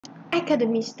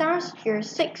Academy Stars Year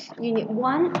 6, Unit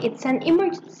 1, It's an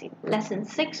Emergency, Lesson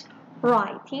 6,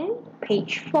 Writing,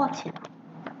 page 14.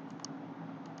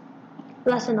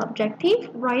 Lesson objective,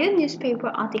 write a newspaper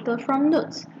article from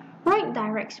notes. Write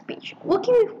direct speech,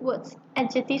 working with words,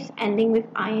 adjectives ending with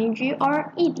ing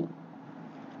or ed.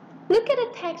 Look at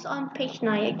the text on page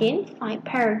 9 again, find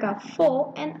paragraph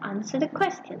 4 and answer the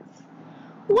questions.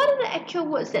 What are the actual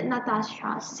words that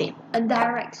Natasha said? A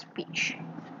direct speech.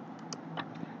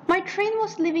 My train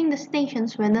was leaving the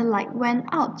stations when the light went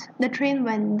out. The train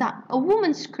went dark. A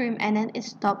woman screamed and then it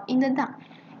stopped in the dark.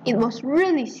 It was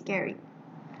really scary.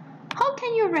 How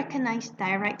can you recognize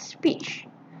direct speech?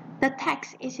 The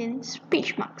text is in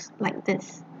speech marks like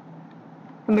this.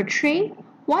 Number 3.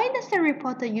 Why does the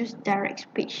reporter use direct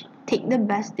speech? Take the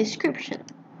best description.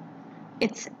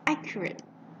 It's accurate.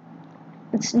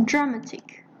 It's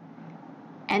dramatic.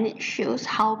 And it shows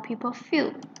how people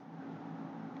feel.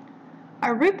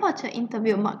 A reporter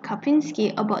interviewed Mark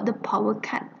Kapinski about the power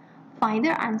cut. Find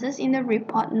the answers in the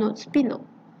report notes below.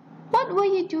 What were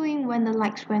you doing when the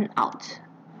lights went out?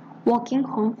 Walking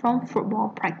home from football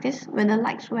practice when the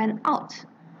lights went out.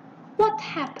 What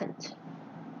happened?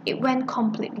 It went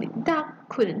completely dark,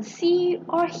 couldn't see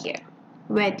or hear.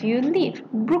 Where do you live?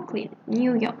 Brooklyn,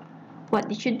 New York. What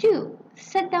did you do?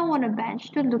 Sat down on a bench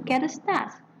to look at the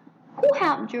stars. Who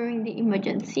helped during the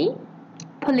emergency?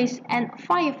 Police and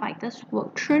firefighters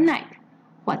worked through night.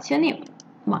 What's your name?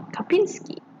 Mark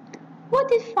Kapinski. What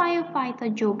did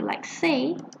firefighter Joe Black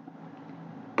say?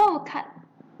 Power cut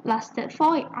lasted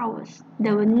 4 hours.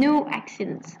 There were no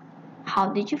accidents. How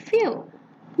did you feel?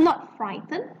 Not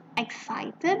frightened,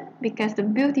 excited because the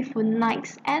beautiful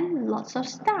nights and lots of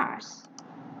stars.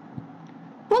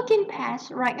 Work in pairs,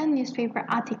 write a newspaper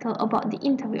article about the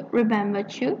interview. Remember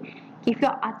to give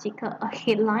your article a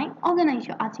headline, organize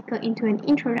your article into an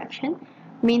introduction,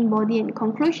 main body and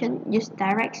conclusion, use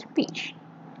direct speech.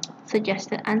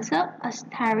 Suggested answer, a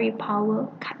starry power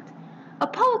cut. A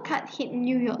power cut hit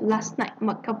New York last night.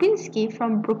 Mark Kapinski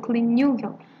from Brooklyn, New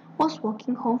York, was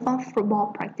walking home from football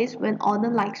practice when all the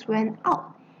lights went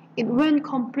out. It went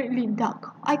completely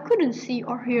dark. I couldn't see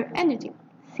or hear anything,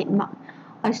 said Mark.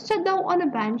 I sat down on a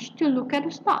bench to look at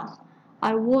the stars.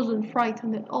 I wasn't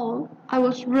frightened at all. I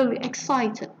was really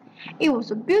excited. It was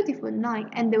a beautiful night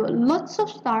and there were lots of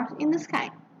stars in the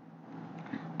sky.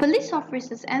 Police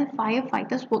officers and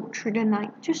firefighters worked through the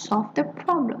night to solve the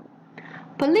problem.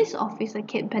 Police officer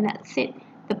Kate Bennett said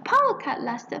the power cut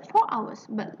lasted 4 hours,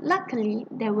 but luckily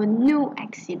there were no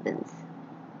accidents.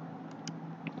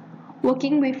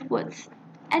 Working with words.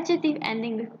 Adjective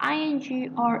ending with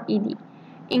ing or ed.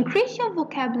 Increase your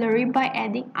vocabulary by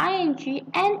adding ing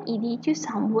and ed to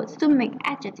some words to make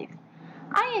adjective.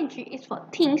 Ing is for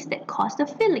things that cause the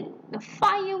feeling. The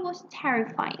fire was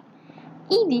terrifying.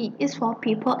 Ed is for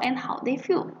people and how they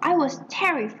feel. I was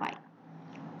terrified.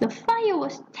 The fire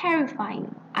was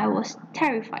terrifying. I was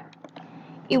terrified.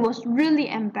 It was really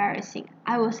embarrassing.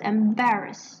 I was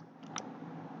embarrassed.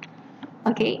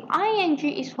 Okay, ing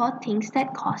is for things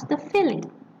that cause the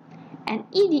feeling. And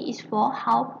ed is for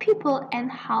how people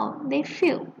and how they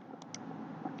feel.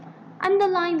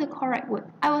 Underline the correct word.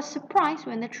 I was surprised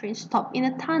when the train stopped in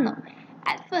a tunnel.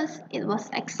 At first, it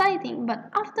was exciting, but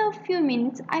after a few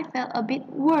minutes, I felt a bit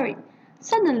worried.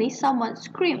 Suddenly, someone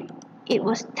screamed. It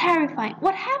was terrifying.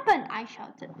 What happened? I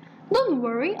shouted. Don't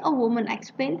worry, a woman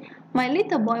explained. My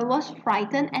little boy was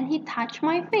frightened and he touched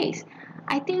my face.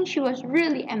 I think she was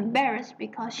really embarrassed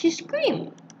because she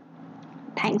screamed.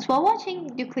 Thanks for watching.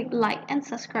 Do click like and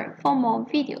subscribe for more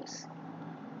videos.